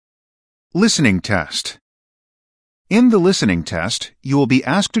Listening test. In the listening test, you will be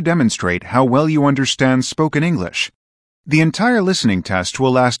asked to demonstrate how well you understand spoken English. The entire listening test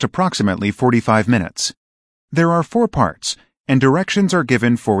will last approximately 45 minutes. There are 4 parts, and directions are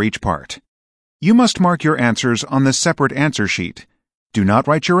given for each part. You must mark your answers on the separate answer sheet. Do not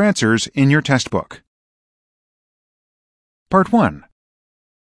write your answers in your test book. Part 1.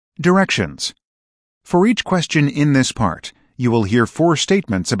 Directions. For each question in this part, you will hear 4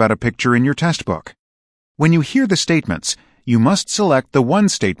 statements about a picture in your test book. When you hear the statements, you must select the one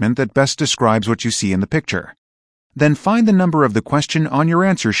statement that best describes what you see in the picture. Then find the number of the question on your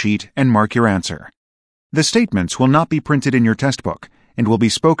answer sheet and mark your answer. The statements will not be printed in your test book and will be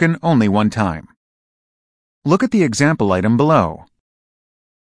spoken only one time. Look at the example item below.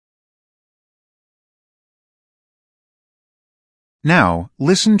 Now,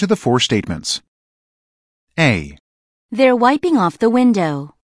 listen to the 4 statements. A. They're wiping off the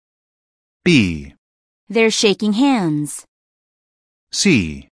window. B. They're shaking hands.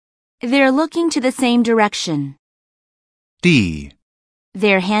 C. They're looking to the same direction. D.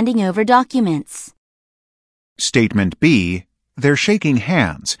 They're handing over documents. Statement B, they're shaking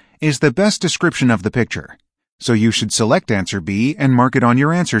hands, is the best description of the picture, so you should select answer B and mark it on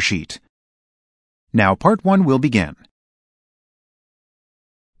your answer sheet. Now part 1 will begin.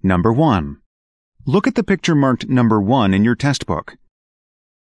 Number 1. Look at the picture marked number 1 in your test book.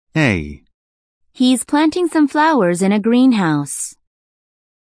 A. He's planting some flowers in a greenhouse.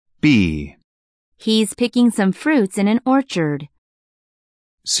 B. He's picking some fruits in an orchard.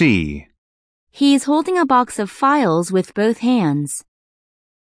 C. He's holding a box of files with both hands.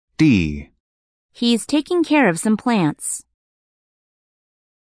 D. He's taking care of some plants.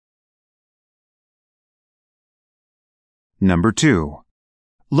 Number 2.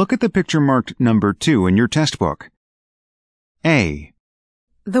 Look at the picture marked number 2 in your test book. A.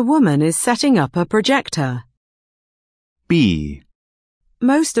 The woman is setting up a projector. B.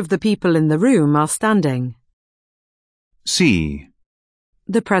 Most of the people in the room are standing. C.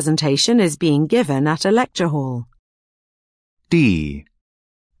 The presentation is being given at a lecture hall. D.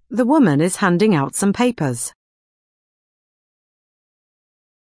 The woman is handing out some papers.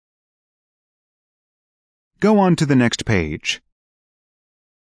 Go on to the next page.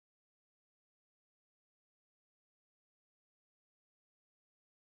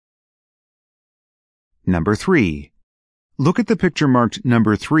 Number 3. Look at the picture marked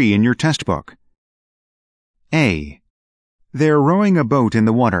number 3 in your test book. A. They're rowing a boat in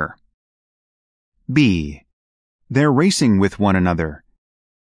the water. B. They're racing with one another.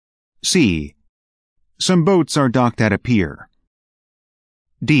 C. Some boats are docked at a pier.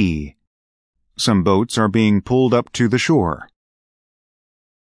 D. Some boats are being pulled up to the shore.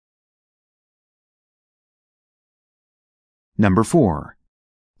 Number 4.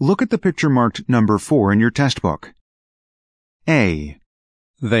 Look at the picture marked number 4 in your test book. A.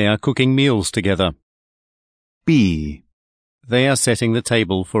 They are cooking meals together. B. They are setting the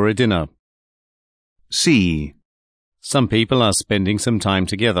table for a dinner. C. Some people are spending some time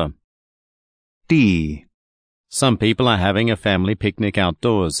together. D. Some people are having a family picnic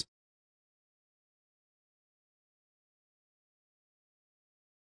outdoors.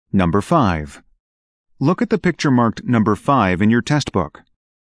 Number 5. Look at the picture marked number 5 in your test book.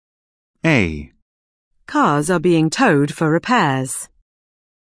 A. Cars are being towed for repairs.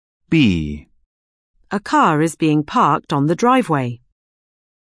 B. A car is being parked on the driveway.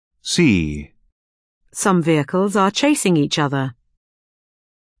 C. Some vehicles are chasing each other.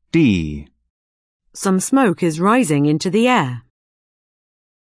 D. Some smoke is rising into the air.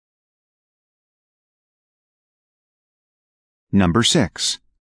 Number 6.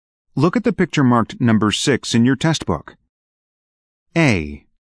 Look at the picture marked number 6 in your test book. A.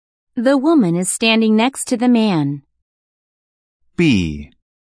 The woman is standing next to the man. B.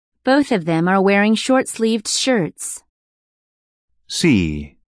 Both of them are wearing short-sleeved shirts.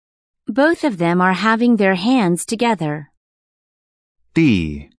 C. Both of them are having their hands together.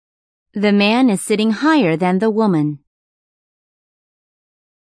 D. The man is sitting higher than the woman.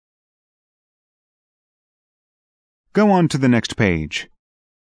 Go on to the next page.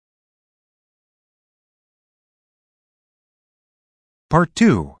 Part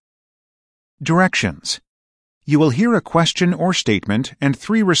 2. Directions. You will hear a question or statement and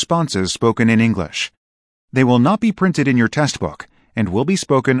 3 responses spoken in English. They will not be printed in your test book and will be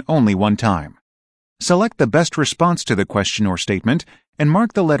spoken only one time. Select the best response to the question or statement and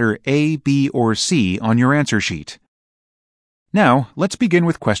mark the letter A, B, or C on your answer sheet. Now, let's begin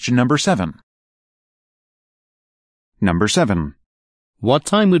with question number 7. Number 7. What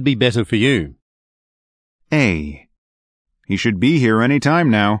time would be better for you? A. He should be here any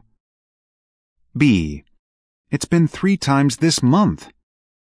time now. B. It's been 3 times this month.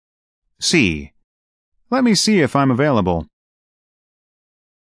 C. Let me see if I'm available.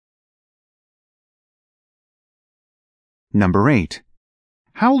 Number 8.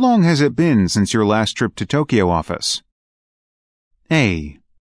 How long has it been since your last trip to Tokyo office? A.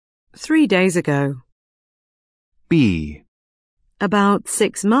 3 days ago. B. About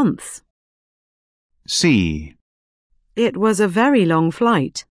 6 months. C. It was a very long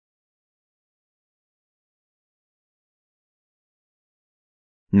flight.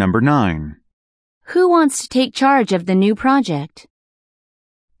 Number 9. Who wants to take charge of the new project?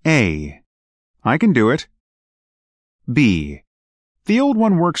 A. I can do it. B. The old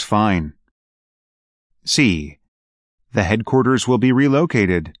one works fine. C. The headquarters will be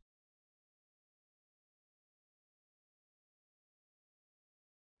relocated.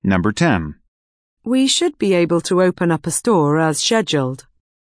 Number 10. We should be able to open up a store as scheduled.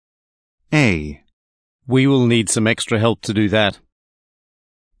 A. We will need some extra help to do that.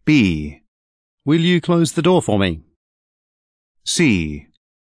 B. Will you close the door for me? C.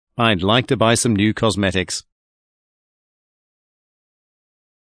 I'd like to buy some new cosmetics.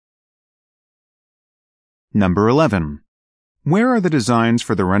 Number 11. Where are the designs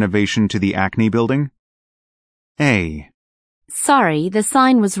for the renovation to the Acne building? A. Sorry, the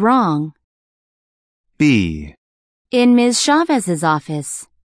sign was wrong. B. In Ms. Chavez's office.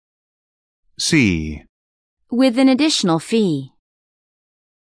 C. With an additional fee.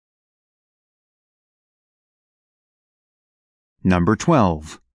 Number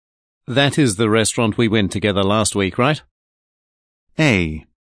 12. That is the restaurant we went together last week, right? A.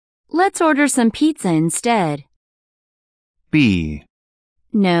 Let's order some pizza instead. B.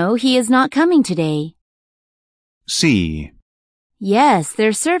 No, he is not coming today. C. Yes,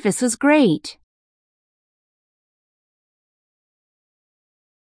 their service was great.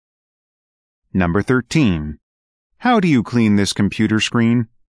 Number 13. How do you clean this computer screen?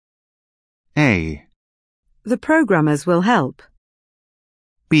 A. The programmers will help.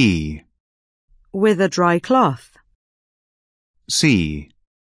 B. With a dry cloth. C.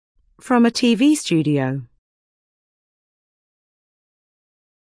 From a TV studio.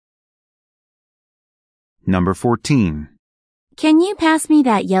 Number 14. Can you pass me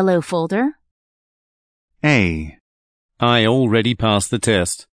that yellow folder? A. I already passed the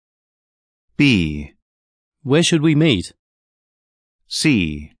test. B. Where should we meet?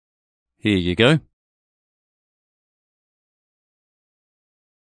 C. Here you go.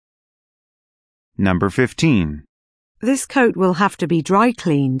 Number 15. This coat will have to be dry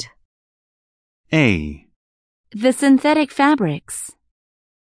cleaned. A. The synthetic fabrics.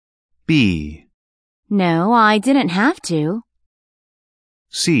 B. No, I didn't have to.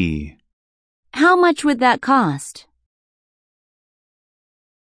 C. How much would that cost?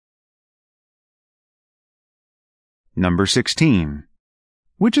 Number 16.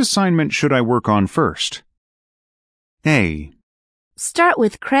 Which assignment should I work on first? A. Start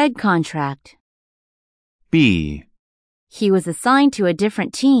with Craig contract. B. He was assigned to a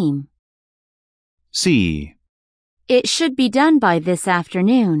different team. C. It should be done by this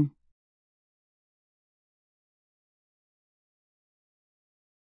afternoon.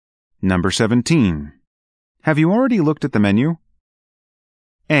 Number 17. Have you already looked at the menu?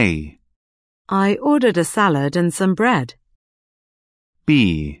 A. I ordered a salad and some bread.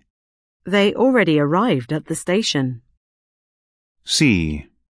 B. They already arrived at the station. C.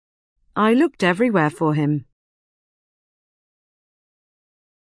 I looked everywhere for him.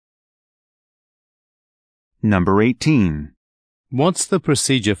 Number 18. What's the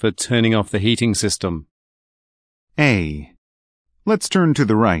procedure for turning off the heating system? A. Let's turn to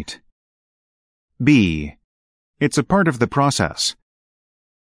the right. B. It's a part of the process.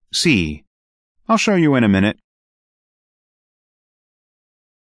 C. I'll show you in a minute.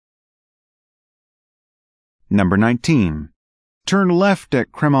 Number 19. Turn left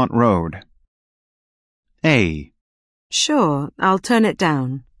at Cremont Road. A. Sure, I'll turn it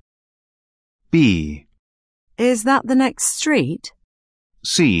down. B. Is that the next street?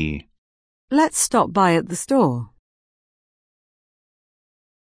 C. Let's stop by at the store.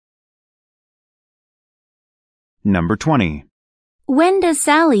 Number 20. When does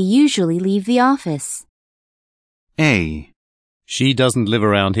Sally usually leave the office? A. She doesn't live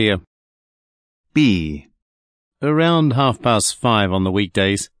around here. B. Around 5:30 on the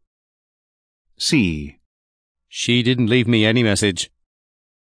weekdays. C. She didn't leave me any message.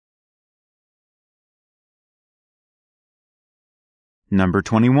 Number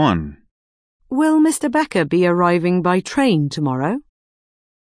 21. Will Mr. Becker be arriving by train tomorrow?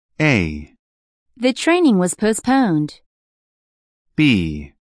 A. The training was postponed.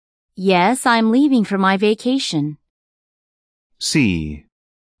 B. Yes, I'm leaving for my vacation. C.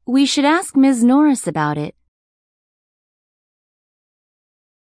 We should ask Ms. Norris about it.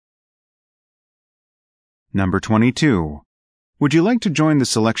 Number 22. Would you like to join the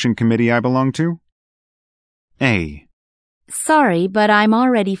selection committee I belong to? A. Sorry, but I'm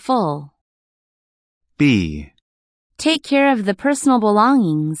already full. B. Take care of the personal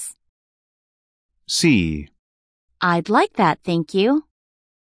belongings. C. I'd like that, thank you.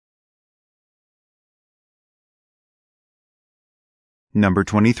 Number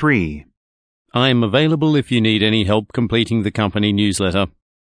 23. I'm available if you need any help completing the company newsletter.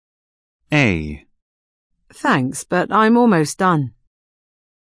 A. Thanks, but I'm almost done.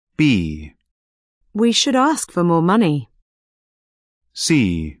 B. We should ask for more money.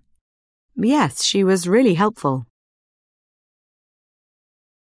 C. Yes, she was really helpful.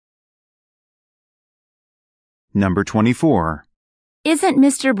 Number 24. Isn't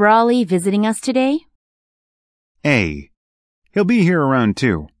Mr. Brawley visiting us today? A. He'll be here around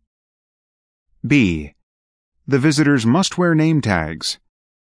 2. B. The visitors must wear name tags.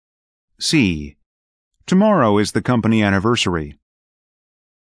 C. Tomorrow is the company anniversary.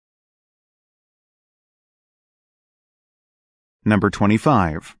 Number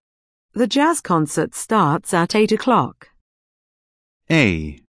 25. The jazz concert starts at 8 o'clock.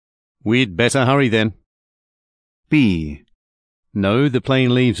 A. We'd better hurry then. B. No, the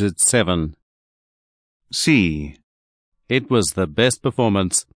plane leaves at 7. C. It was the best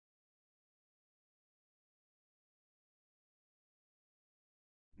performance.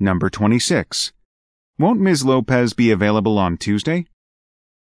 Number 26. Won't Ms. Lopez be available on Tuesday?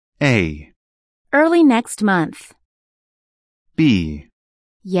 A. Early next month. B.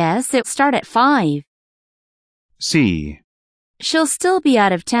 Yes, it'll start at 5. C. She'll still be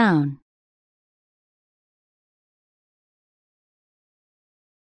out of town.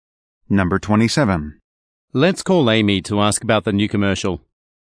 Number 27. Let's call Amy to ask about the new commercial.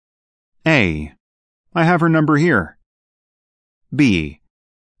 A. I have her number here. B.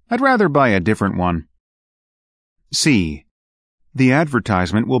 I'd rather buy a different one. C. The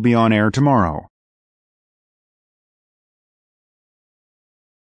advertisement will be on air tomorrow.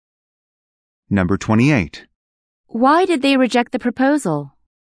 Number 28. Why did they reject the proposal?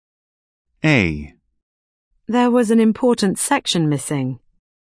 A. There was an important section missing.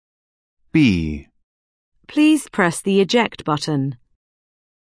 B. Please press the eject button.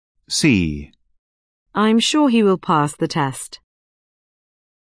 C. I'm sure he will pass the test.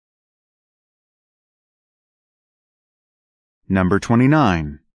 Number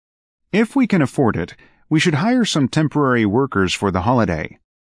 29. If we can afford it, we should hire some temporary workers for the holiday.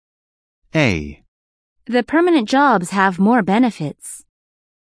 A. The permanent jobs have more benefits.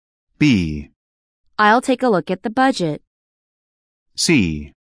 B. I'll take a look at the budget.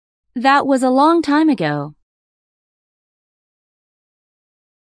 C. That was a long time ago.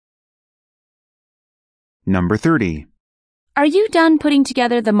 Number 30. Are you done putting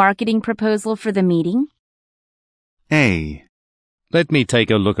together the marketing proposal for the meeting? A. Let me take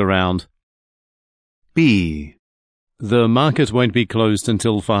a look around. B. The market won't be closed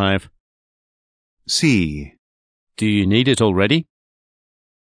until 5. C. Do you need it already?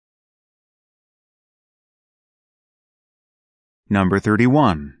 Number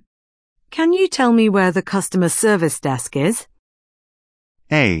 31. Can you tell me where the customer service desk is?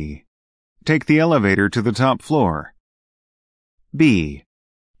 A. Take the elevator to the top floor. B.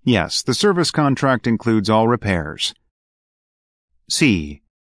 Yes, the service contract includes all repairs. C.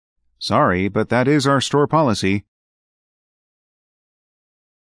 Sorry, but that is our store policy.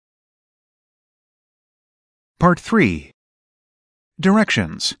 Part 3.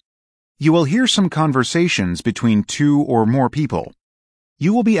 Directions. You will hear some conversations between 2 or more people.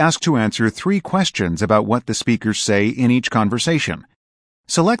 You will be asked to answer 3 questions about what the speakers say in each conversation.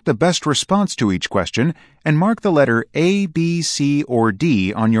 Select the best response to each question and mark the letter A, B, C, or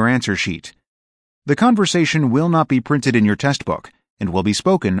D on your answer sheet. The conversation will not be printed in your test book and will be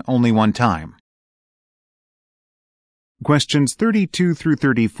spoken only one time. Questions 32 through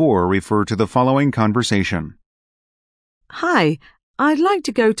 34 refer to the following conversation. Hi, I'd like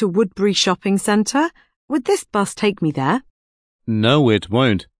to go to Woodbury Shopping Centre. Would this bus take me there? No, it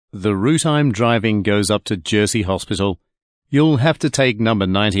won't. The route I'm driving goes up to Jersey Hospital. You'll have to take number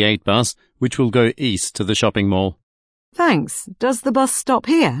 98 bus, which will go east to the shopping mall. Thanks. Does the bus stop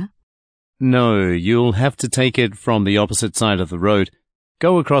here? No, you'll have to take it from the opposite side of the road.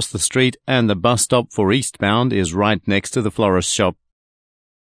 Go across the street and the bus stop for eastbound is right next to the florist shop.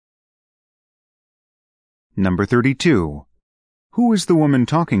 Number 32. Who is the woman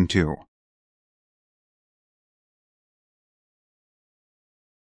talking to?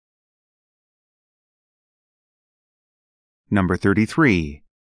 Number 33.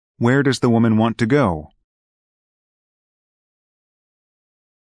 Where does the woman want to go?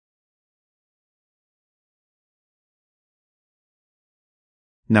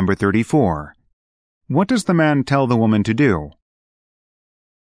 Number 34. What does the man tell the woman to do?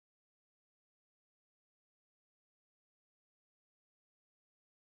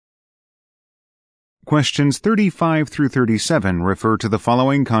 Questions 35 through 37 refer to the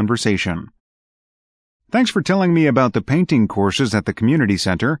following conversation. Thanks for telling me about the painting courses at the community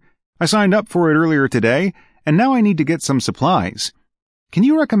center. I signed up for it earlier today, and now I need to get some supplies. Can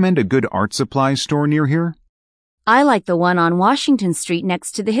you recommend a good art supplies store near here? I like the one on Washington Street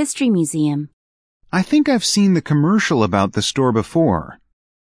next to the History Museum. I think I've seen the commercial about the store before.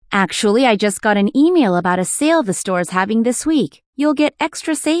 Actually, I just got an email about a sale the store's having this week. You'll get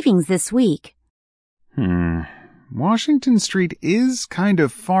extra savings this week. Washington Street is kind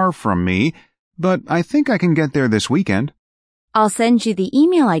of far from me, but I think I can get there this weekend. I'll send you the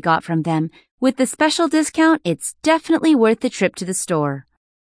email I got from them. With the special discount, it's definitely worth the trip to the store.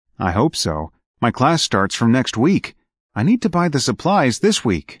 I hope so. My class starts from next week. I need to buy the supplies this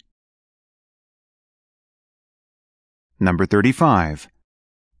week. Number 35.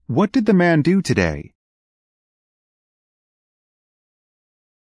 What did the man do today?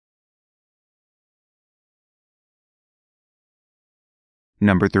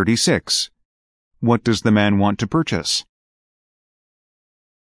 Number 36. What does the man want to purchase?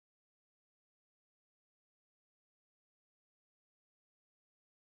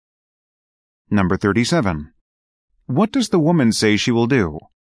 Number 37. What does the woman say she will do?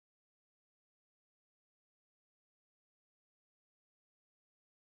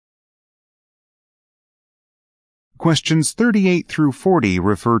 Questions 38 through 40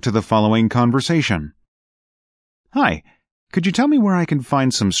 refer to the following conversation. Hi, could you tell me where I can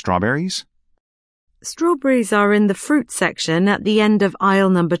find some strawberries? Strawberries are in the fruit section at the end of aisle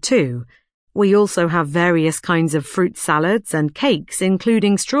number 2. We also have various kinds of fruit salads and cakes,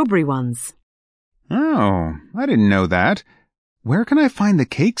 including strawberry ones. Oh, I didn't know that. Where can I find the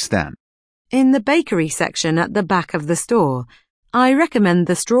cakes then? In the bakery section at the back of the store. I recommend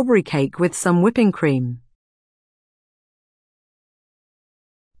the strawberry cake with some whipping cream.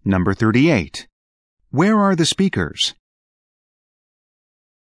 Number 38. Where are the speakers?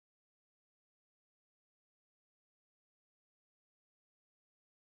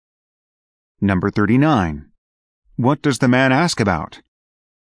 Number 39. What does the man ask about?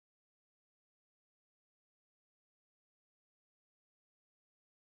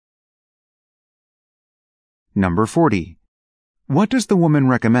 Number 40. What does the woman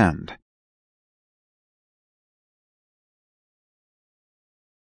recommend?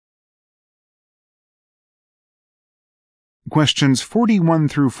 Questions 41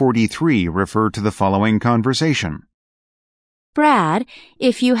 through 43 refer to the following conversation. Brad,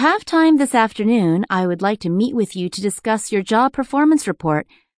 if you have time this afternoon, I would like to meet with you to discuss your job performance report.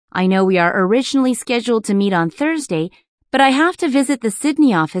 I know we are originally scheduled to meet on Thursday, but I have to visit the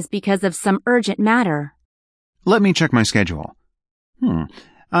Sydney office because of some urgent matter. Let me check my schedule.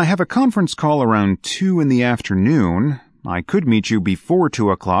 I have a conference call around 2 in the afternoon. I could meet you before 2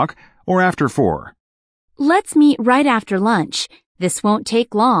 o'clock or after 4. Let's meet right after lunch. This won't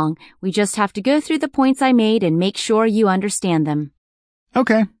take long. We just have to go through the points I made and make sure you understand them.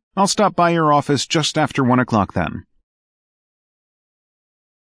 Okay, I'll stop by your office just after 1 o'clock then.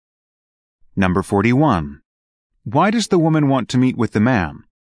 Number 41. Why does the woman want to meet with the man?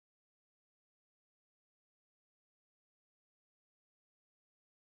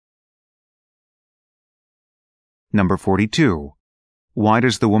 Number 42. Why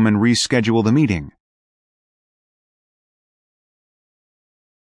does the woman reschedule the meeting?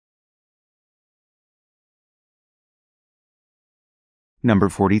 Number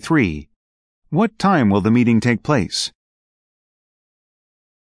 43. What time will the meeting take place?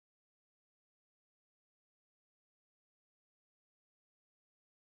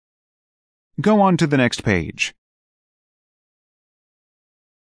 Go on to the next page.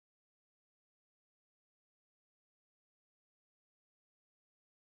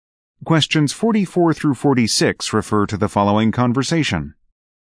 Questions 44 through 46 refer to the following conversation.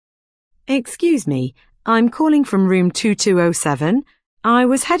 Excuse me, I'm calling from room 2207. I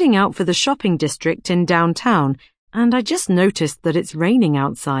was heading out for the shopping district in downtown, and I just noticed that it's raining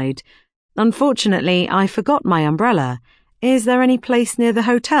outside. Unfortunately, I forgot my umbrella. Is there any place near the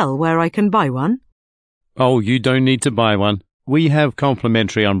hotel where I can buy one? Oh, you don't need to buy one. We have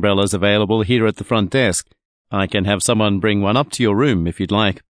complimentary umbrellas available here at the front desk. I can have someone bring one up to your room if you'd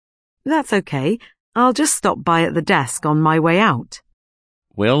like. That's okay. I'll just stop by at the desk on my way out.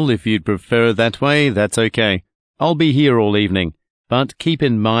 Well, if you'd prefer that way, that's okay. I'll be here all evening, but keep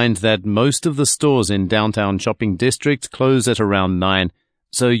in mind that most of the stores in downtown shopping district close at around 9,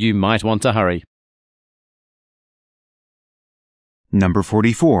 so you might want to hurry. Number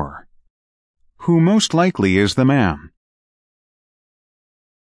 44. Who most likely is the man?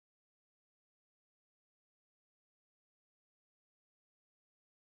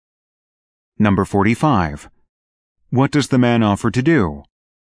 Number 45. What does the man offer to do?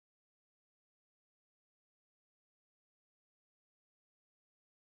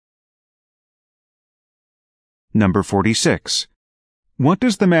 Number 46. What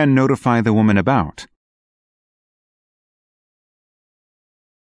does the man notify the woman about?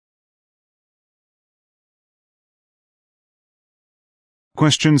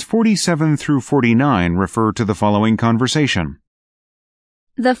 Questions 47 through 49 refer to the following conversation.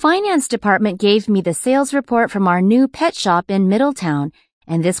 The finance department gave me the sales report from our new pet shop in Middletown,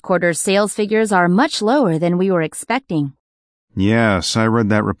 and this quarter's sales figures are much lower than we were expecting. Yes, I read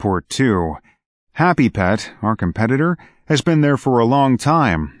that report too. Happy Pet, our competitor, has been there for a long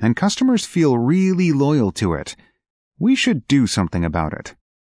time, and customers feel really loyal to it. We should do something about it.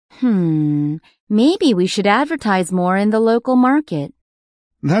 Maybe we should advertise more in the local market.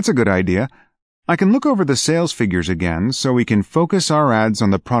 That's a good idea. I can look over the sales figures again so we can focus our ads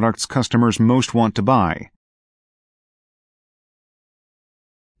on the products customers most want to buy.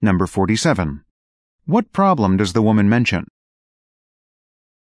 Number 47. What problem does the woman mention?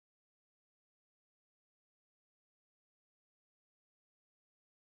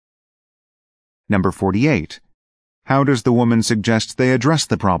 Number 48. How does the woman suggest they address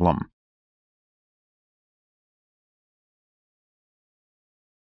the problem?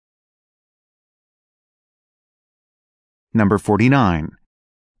 Number 49.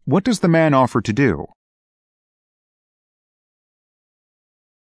 What does the man offer to do?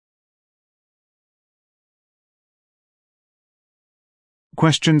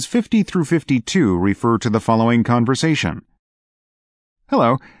 Questions 50 through 52 refer to the following conversation.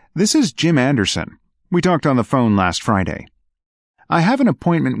 Hello, this is Jim Anderson. We talked on the phone last Friday. I have an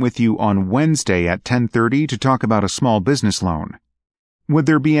appointment with you on Wednesday at 10:30 to talk about a small business loan. Would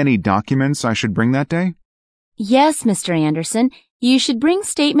there be any documents I should bring that day? Yes, Mr. Anderson, you should bring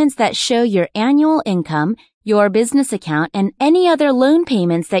statements that show your annual income, your business account, and any other loan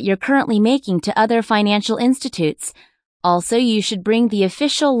payments that you're currently making to other financial institutes. Also, you should bring the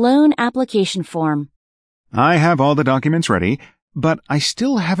official loan application form. I have all the documents ready, but I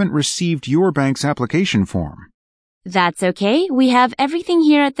still haven't received your bank's application form. That's okay. We have everything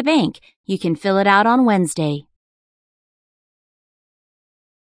here at the bank. You can fill it out on Wednesday.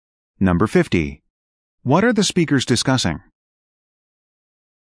 Number 50. What are the speakers discussing?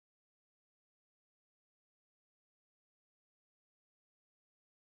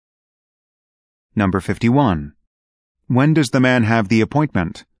 Number 51. When does the man have the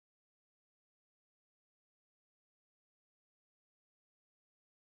appointment?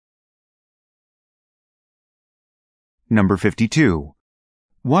 Number 52.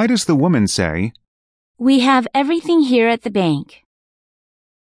 Why does the woman say, We have everything here at the bank?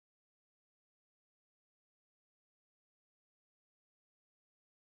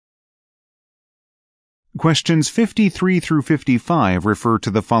 Questions 53 through 55 refer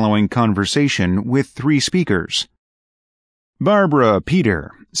to the following conversation with 3 speakers. Barbara,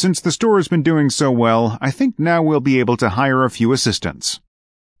 Peter, since the store has been doing so well, I think now we'll be able to hire a few assistants.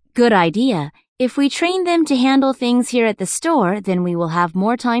 Good idea. If we train them to handle things here at the store, then we will have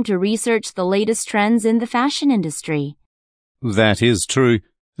more time to research the latest trends in the fashion industry. That is true.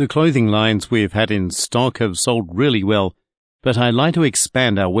 The clothing lines we've had in stock have sold really well, but I'd like to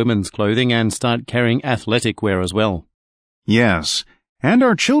expand our women's clothing and start carrying athletic wear as well. Yes, and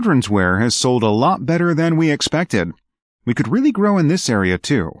our children's wear has sold a lot better than we expected. We could really grow in this area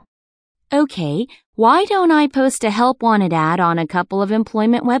too. Okay, why don't I post a help wanted ad on a couple of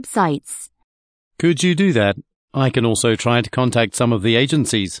employment websites? Could you do that? I can also try to contact some of the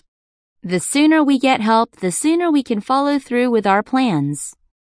agencies. The sooner we get help, the sooner we can follow through with our plans.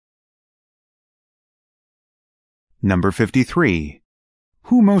 Number 53.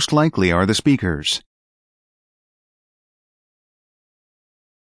 Who most likely are the speakers?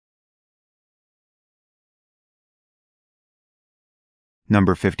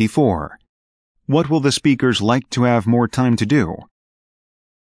 Number 54. What will the speakers like to have more time to do?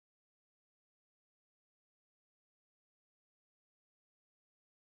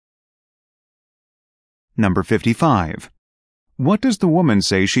 Number 55. What does the woman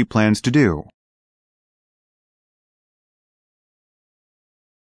say she plans to do?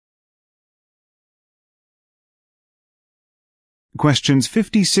 Questions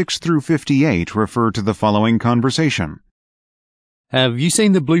 56 through 58 refer to the following conversation. Have you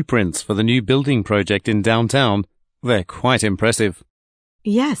seen the blueprints for the new building project in downtown? They're quite impressive.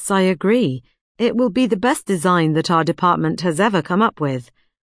 Yes, I agree. It will be the best design that our department has ever come up with.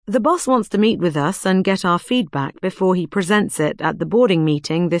 The boss wants to meet with us and get our feedback before he presents it at the boarding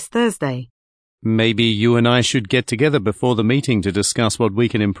meeting this Thursday. Maybe you and I should get together before the meeting to discuss what we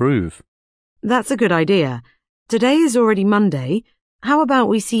can improve. That's a good idea. Today is already Monday. How about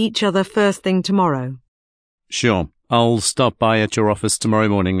we see each other first thing tomorrow? Sure, I'll stop by at your office tomorrow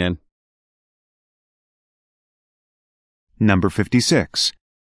morning then. Number 56.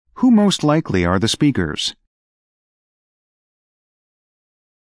 Who most likely are the speakers?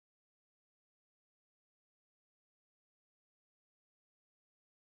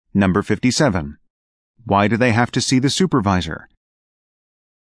 Number 57. Why do they have to see the supervisor?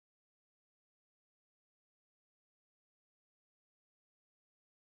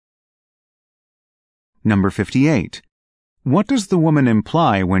 Number 58. What does the woman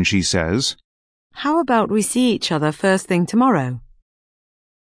imply when she says, How about we see each other first thing tomorrow?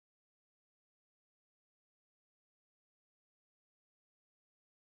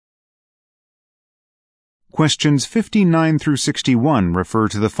 Questions 59 through 61 refer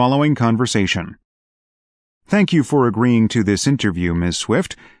to the following conversation. Thank you for agreeing to this interview, Ms.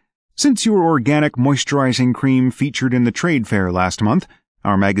 Swift. Since your organic moisturizing cream featured in the trade fair last month,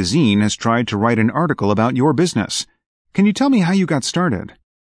 our magazine has tried to write an article about your business. Can you tell me how you got started?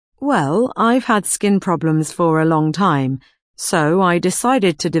 Well, I've had skin problems for a long time, so I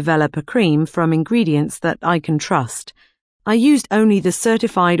decided to develop a cream from ingredients that I can trust. I used only the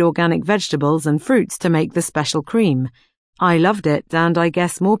certified organic vegetables and fruits to make the special cream. I loved it, and I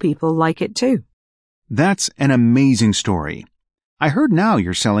guess more people like it too. That's an amazing story. I heard now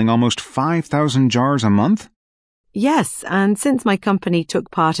you're selling almost 5,000 jars a month? Yes, and since my company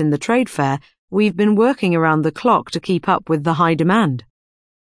took part in the trade fair, we've been working around the clock to keep up with the high demand.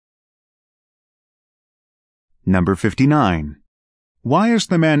 Number 59. Why is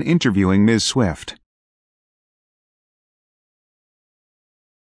the man interviewing Ms. Swift?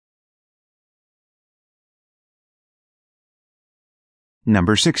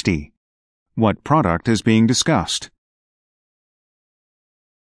 Number 60. What product is being discussed?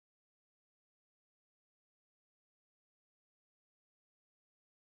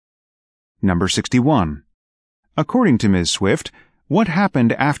 Number 61. According to Ms. Swift, what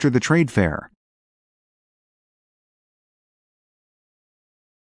happened after the trade fair?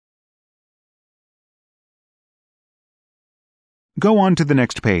 Go on to the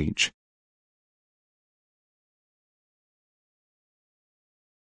next page.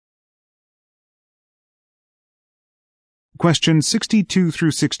 Questions 62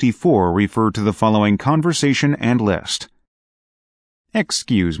 through 64 refer to the following conversation and list.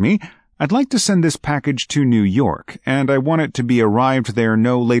 Excuse me, I'd like to send this package to New York, and I want it to be arrived there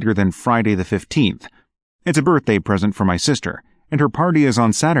no later than Friday the 15th. It's a birthday present for my sister, and her party is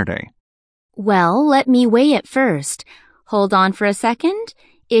on Saturday. Well, let me weigh it first. Hold on for a second.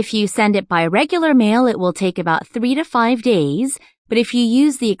 If you send it by regular mail, it will take about 3 to 5 days. But if you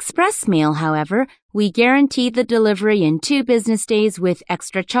use the express mail, however, we guarantee the delivery in 2 business days with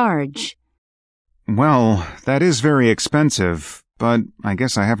extra charge. Well, that is very expensive, but I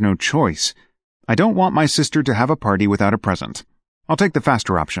guess I have no choice. I don't want my sister to have a party without a present. I'll take the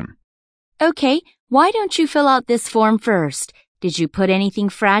faster option. Okay, why don't you fill out this form first? Did you put anything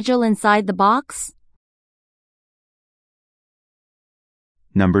fragile inside the box?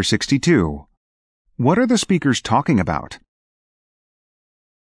 Number 62. What are the speakers talking about?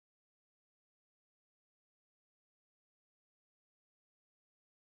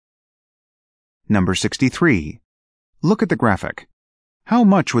 Number 63. Look at the graphic. How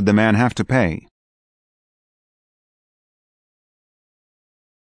much would the man have to pay?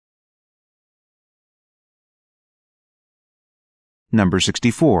 Number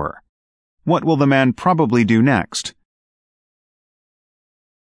 64. What will the man probably do next?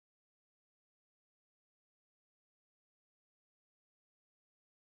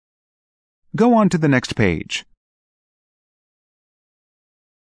 Go on to the next page.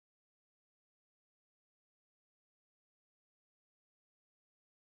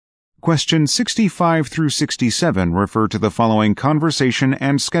 Questions 65 through 67 refer to the following conversation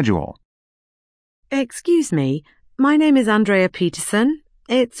and schedule. Excuse me, my name is Andrea Peterson.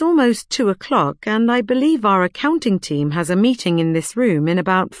 It's almost 2 o'clock, and I believe our accounting team has a meeting in this room in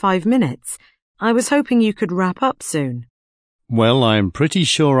about 5 minutes. I was hoping you could wrap up soon. Well, I'm pretty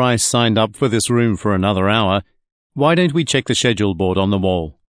sure I signed up for this room for another hour. Why don't we check the schedule board on the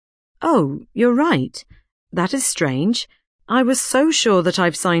wall? Oh, you're right. That is strange. I was so sure that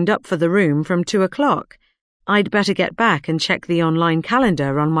I've signed up for the room from 2 o'clock. I'd better get back and check the online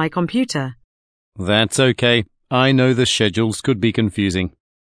calendar on my computer. That's okay. I know the schedules could be confusing.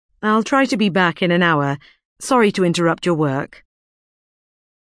 I'll try to be back in an hour. Sorry to interrupt your work.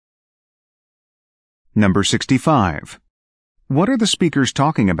 Number 65. What are the speakers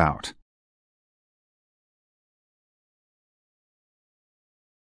talking about?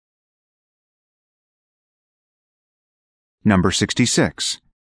 Number 66.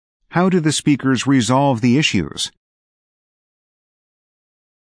 How do the speakers resolve the issues?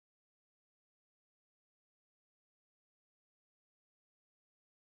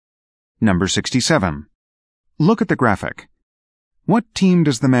 Number 67. Look at the graphic. What team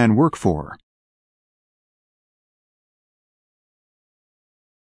does the man work for?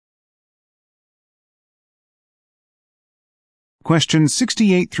 Questions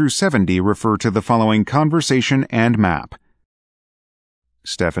 68 through 70 refer to the following conversation and map.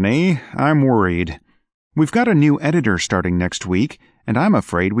 Stephanie, I'm worried. We've got a new editor starting next week, and I'm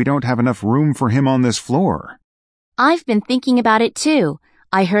afraid we don't have enough room for him on this floor. I've been thinking about it too.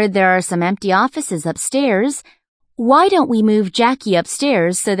 I heard there are some empty offices upstairs. Why don't we move Jackie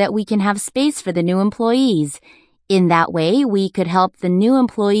upstairs so that we can have space for the new employees? In that way, we could help the new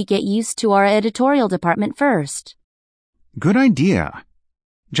employee get used to our editorial department first. Good idea.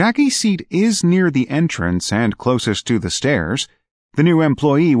 Jackie's seat is near the entrance and closest to the stairs. The new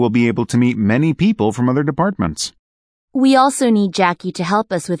employee will be able to meet many people from other departments. We also need Jackie to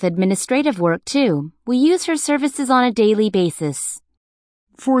help us with administrative work too. We use her services on a daily basis.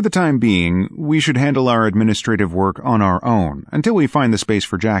 For the time being, we should handle our administrative work on our own until we find the space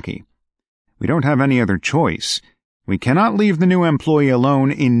for Jackie. We don't have any other choice. We cannot leave the new employee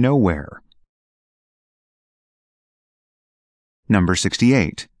alone in nowhere. Number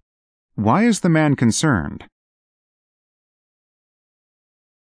 68. Why is the man concerned?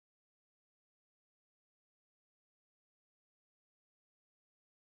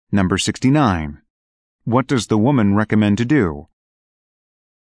 Number 69. What does the woman recommend to do?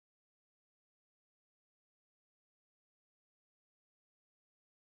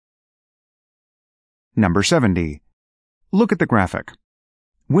 Number 70. Look at the graphic.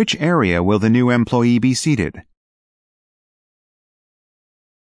 Which area will the new employee be seated?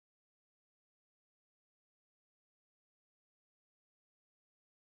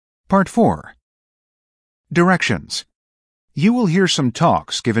 Part 4. Directions. You will hear some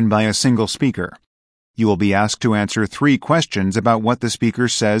talks given by a single speaker. You will be asked to answer 3 questions about what the speaker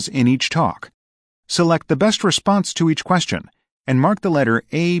says in each talk. Select the best response to each question and mark the letter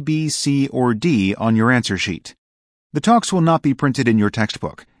A, B, C, or D on your answer sheet. The talks will not be printed in your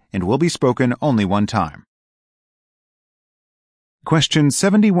textbook and will be spoken only one time. Questions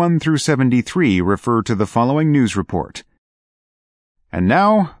 71 through 73 refer to the following news report. And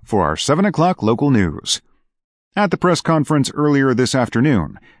now for our 7 o'clock local news. At the press conference earlier this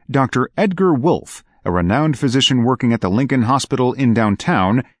afternoon, Dr. Edgar Wolf, a renowned physician working at the Lincoln Hospital in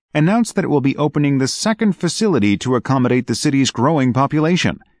downtown, announced that it will be opening the second facility to accommodate the city's growing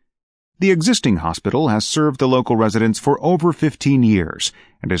population. The existing hospital has served the local residents for over 15 years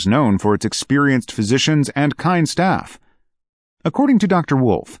and is known for its experienced physicians and kind staff. According to Dr.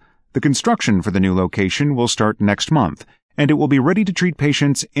 Wolf, the construction for the new location will start next month, and it will be ready to treat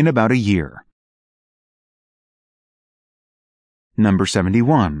patients in about a year. Number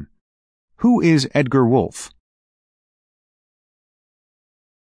 71. Who is Edgar Wolf?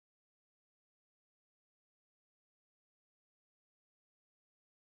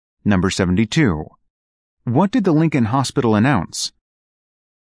 Number 72. What did the Lincoln Hospital announce?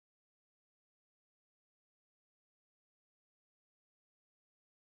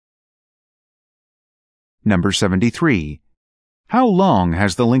 Number 73. How long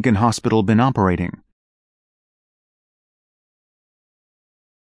has the Lincoln Hospital been operating?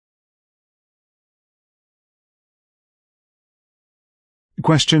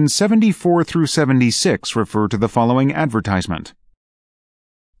 Questions 74 through 76 refer to the following advertisement.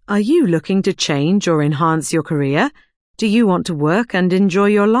 Are you looking to change or enhance your career? Do you want to work and enjoy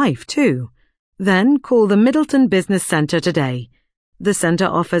your life too? Then call the Middleton Business Center today. The center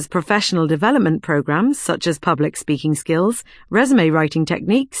offers professional development programs such as public speaking skills, resume writing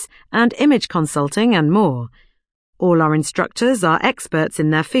techniques, and image consulting and more. All our instructors are experts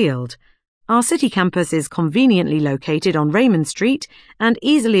in their field. Our city campus is conveniently located on Raymond Street and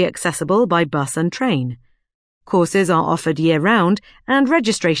easily accessible by bus and train. Courses are offered year-round and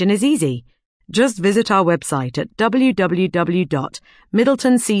registration is easy. Just visit our website at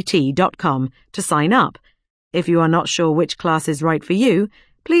www.middletonct.com to sign up. If you are not sure which class is right for you,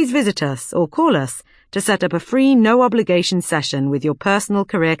 please visit us or call us to set up a free no-obligation session with your personal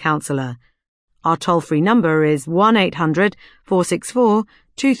career counsellor. Our toll-free number is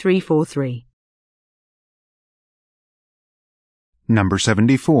 1-800-464-2343. Number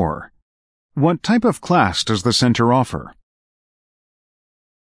 74. What type of class does the center offer?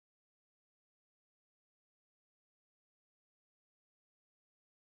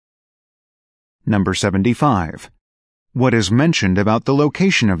 Number 75. What is mentioned about the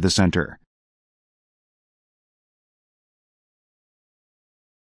location of the center?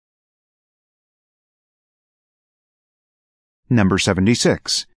 Number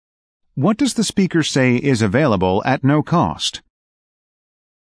 76. What does the speaker say is available at no cost?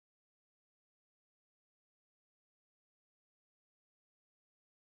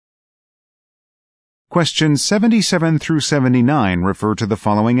 Questions 77 through 79 refer to the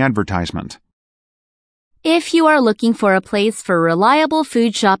following advertisement. If you are looking for a place for reliable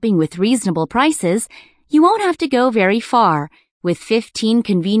food shopping with reasonable prices, you won't have to go very far. With 15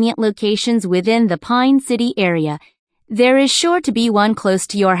 convenient locations within the Pine City area, there is sure to be one close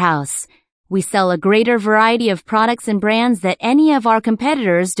to your house. We sell a greater variety of products and brands that any of our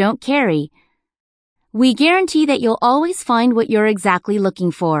competitors don't carry. We guarantee that you'll always find what you're exactly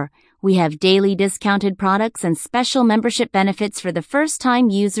looking for. We have daily discounted products and special membership benefits for the first-time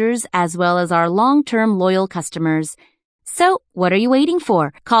users as well as our long-term loyal customers. So, what are you waiting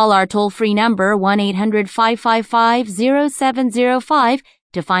for? Call our toll-free number 1-800-555-0705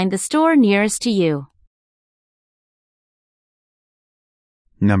 to find the store nearest to you.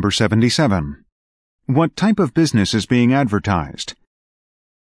 Number 77. What type of business is being advertised?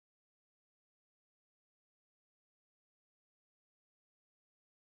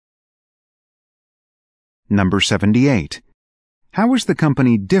 Number 78. How is the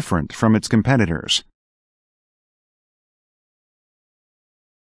company different from its competitors?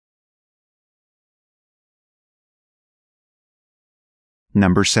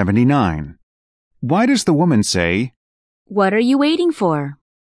 Number 79. Why does the woman say, What are you waiting for?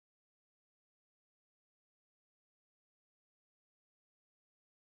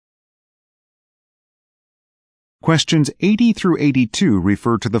 Questions 80 through 82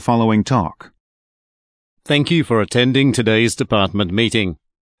 refer to the following talk. Thank you for attending today's department meeting.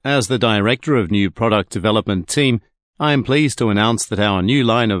 As the Director of New Product Development Team, I am pleased to announce that our new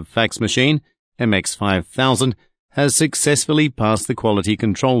line of fax machine, MX5000, has successfully passed the quality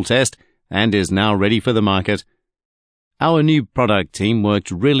control test and is now ready for the market. Our new product team worked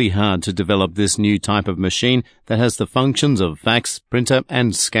really hard to develop this new type of machine that has the functions of fax, printer,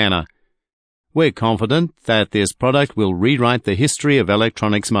 and scanner. We're confident that this product will rewrite the history of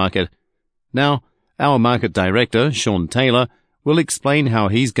electronics market. Now, our market director, Sean Taylor, will explain how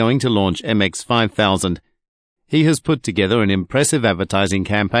he's going to launch MX5000. He has put together an impressive advertising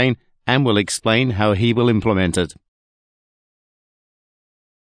campaign and will explain how he will implement it.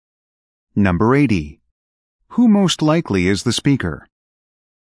 Number 80. Who most likely is the speaker?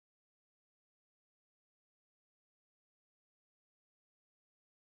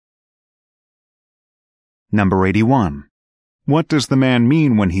 Number 81. What does the man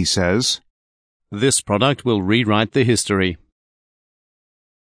mean when he says, This product will rewrite the history?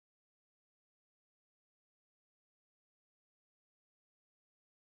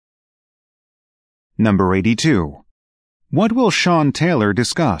 Number 82. What will Sean Taylor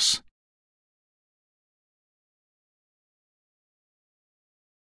discuss?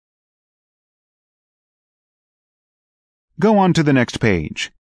 Go on to the next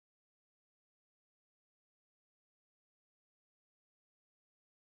page.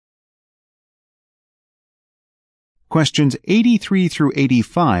 Questions 83 through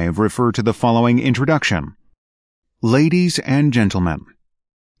 85 refer to the following introduction. Ladies and gentlemen,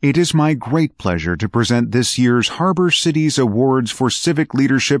 it is my great pleasure to present this year's Harbor Cities Awards for Civic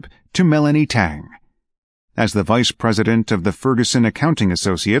Leadership to Melanie Tang. As the Vice President of the Ferguson Accounting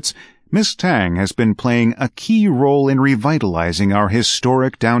Associates, Ms. Tang has been playing a key role in revitalizing our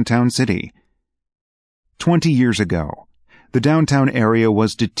historic downtown city. 20 years ago, the downtown area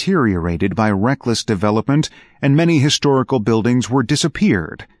was deteriorated by reckless development and many historical buildings were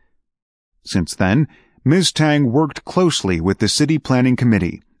disappeared. Since then, Ms. Tang worked closely with the City Planning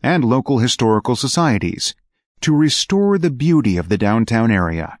Committee and local historical societies to restore the beauty of the downtown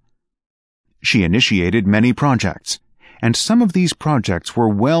area. She initiated many projects, and some of these projects were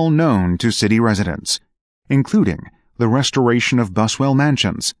well known to city residents, including the restoration of Buswell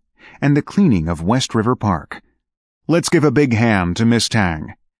Mansions and the cleaning of West River Park. Let's give a big hand to Ms.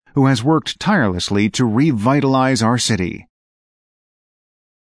 Tang, who has worked tirelessly to revitalize our city.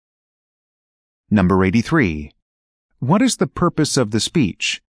 Number 83. What is the purpose of the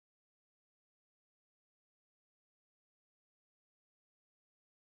speech?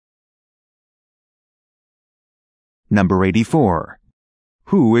 Number 84.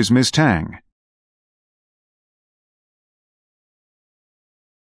 Who is Miss Tang?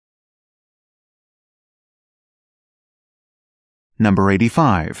 Number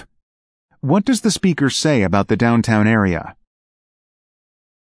 85. What does the speaker say about the downtown area?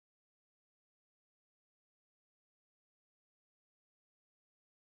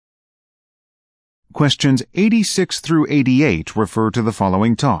 Questions 86 through 88 refer to the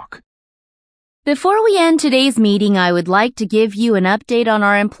following talk. Before we end today's meeting, I would like to give you an update on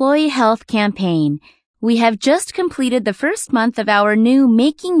our employee health campaign. We have just completed the first month of our new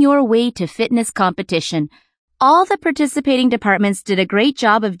Making Your Way to Fitness competition. All the participating departments did a great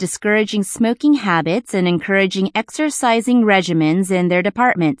job of discouraging smoking habits and encouraging exercising regimens in their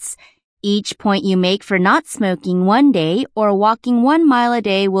departments. Each point you make for not smoking one day or walking 1 mile a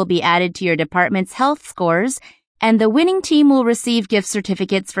day will be added to your department's health scores, and the winning team will receive gift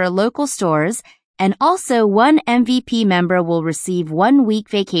certificates for local stores, and also one MVP member will receive 1 week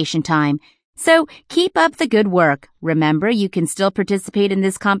vacation time. So keep up the good work. Remember, you can still participate in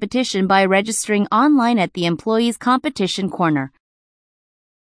this competition by registering online at the Employees Competition Corner.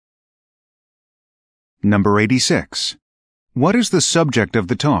 Number 86. What is the subject of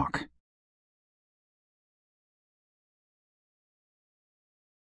the talk?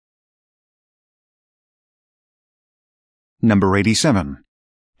 Number 87.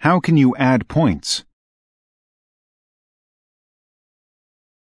 How can you add points?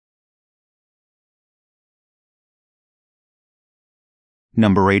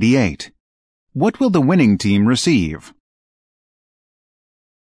 Number 88. What will the winning team receive?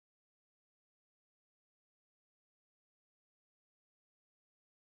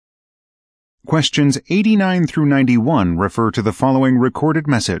 Questions 89 through 91 refer to the following recorded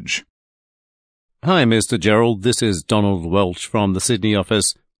message. Hi, Mr. Gerald. This is Donald Welch from the Sydney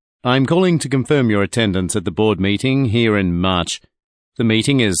office. I'm calling to confirm your attendance at the board meeting here in March. The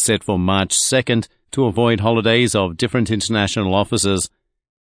meeting is set for March 2nd to avoid holidays of different international offices.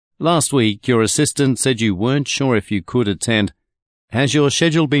 Last week, your assistant said you weren't sure if you could attend. Has your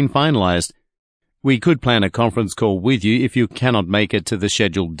schedule been finalized? We could plan a conference call with you if you cannot make it to the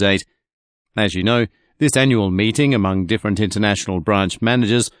scheduled date. As you know, this annual meeting among different international branch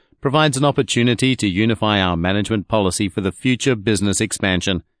managers provides an opportunity to unify our management policy for the future business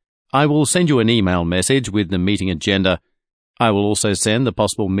expansion. I will send you an email message with the meeting agenda. I will also send the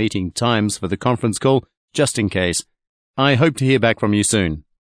possible meeting times for the conference call, just in case. I hope to hear back from you soon.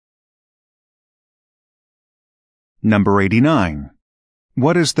 Number 89.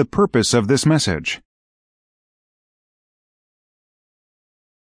 What is the purpose of this message?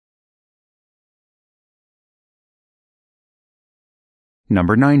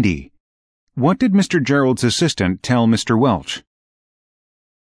 Number 90. What did Mr. Gerald's assistant tell Mr. Welch?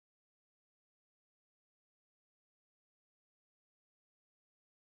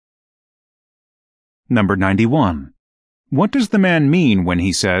 Number 91. What does the man mean when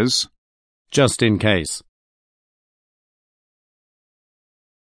he says, just in case?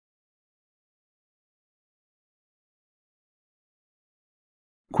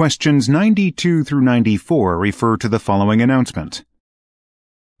 Questions 92 through 94 refer to the following announcement.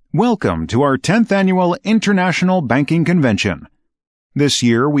 Welcome to our 10th Annual International Banking Convention. This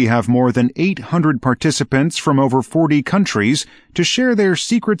year we have more than 800 participants from over 40 countries to share their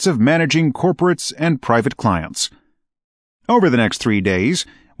secrets of managing corporates and private clients. Over the next 3 days,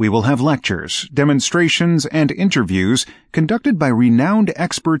 we will have lectures, demonstrations, and interviews conducted by renowned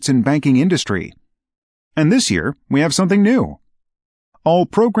experts in banking industry. And this year, we have something new. All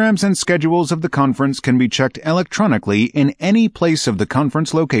programs and schedules of the conference can be checked electronically in any place of the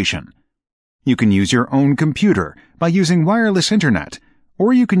conference location. You can use your own computer by using wireless internet,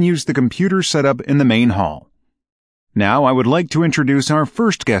 or you can use the computer set up in the main hall. Now I would like to introduce our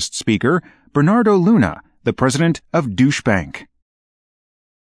first guest speaker, Bernardo Luna, the president of Deutsche Bank.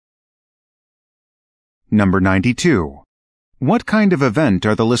 Number 92. What kind of event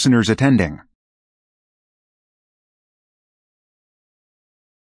are the listeners attending?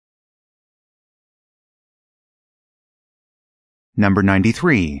 Number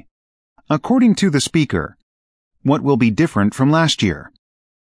 93. According to the speaker, what will be different from last year?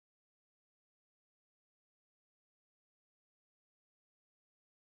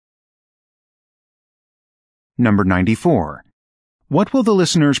 Number 94. What will the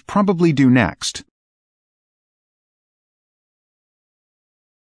listeners probably do next?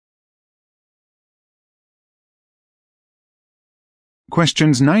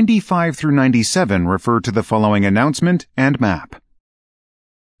 Questions 95 through 97 refer to the following announcement and map.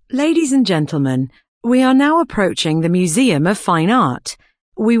 Ladies and gentlemen, we are now approaching the Museum of Fine Art.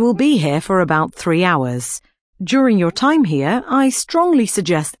 We will be here for about 3 hours. During your time here, I strongly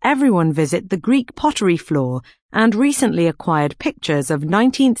suggest everyone visit the Greek pottery floor and recently acquired pictures of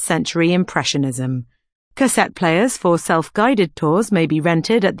 19th century Impressionism. Cassette players for self-guided tours may be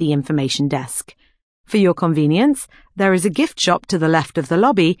rented at the information desk. For your convenience, there is a gift shop to the left of the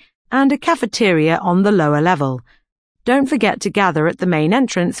lobby and a cafeteria on the lower level. Don't forget to gather at the main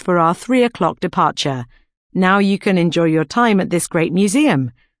entrance for our 3 o'clock departure. Now you can enjoy your time at this great museum.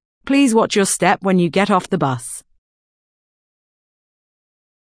 Please watch your step when you get off the bus.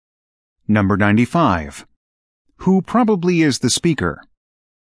 Number 95. Who probably is the speaker?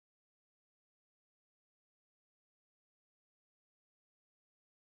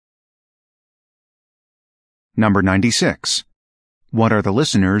 Number 96. What are the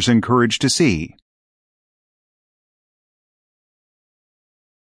listeners encouraged to see?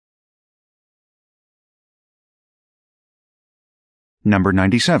 Number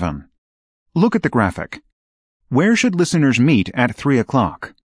 97. Look at the graphic. Where should listeners meet at 3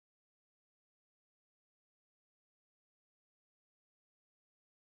 o'clock?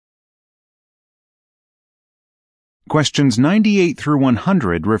 Questions 98 through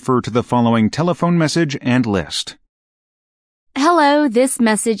 100 refer to the following telephone message and list. Hello, this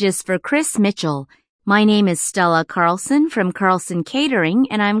message is for Chris Mitchell. My name is Stella Carlson from Carlson Catering,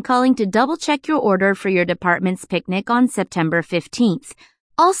 and I'm calling to double-check your order for your department's picnic on September 15th.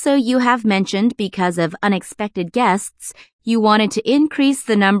 Also, you have mentioned because of unexpected guests, you wanted to increase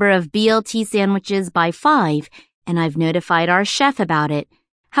the number of BLT sandwiches by 5, and I've notified our chef about it.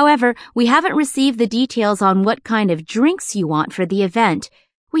 However, we haven't received the details on what kind of drinks you want for the event.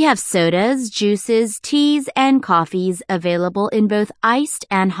 We have sodas, juices, teas, and coffees available in both iced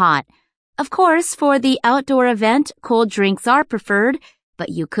and hot. Of course, for the outdoor event, cold drinks are preferred, but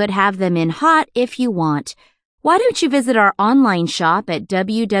you could have them in hot if you want. Why don't you visit our online shop at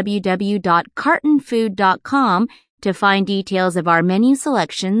www.cartonfood.com to find details of our menu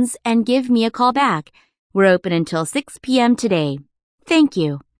selections and give me a call back. We're open until 6 p.m. today. Thank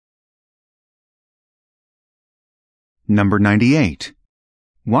you. Number 98.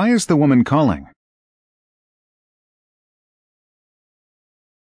 Why is the woman calling?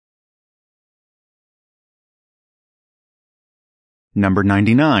 Number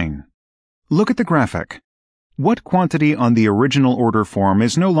 99. Look at the graphic. What quantity on the original order form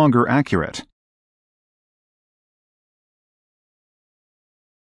is no longer accurate?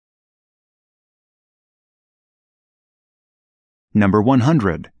 Number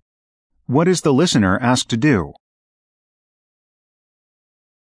 100. What is the listener asked to do?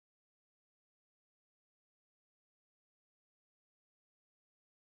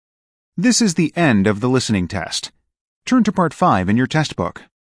 This is the end of the listening test. Turn to Part 5 in your test book.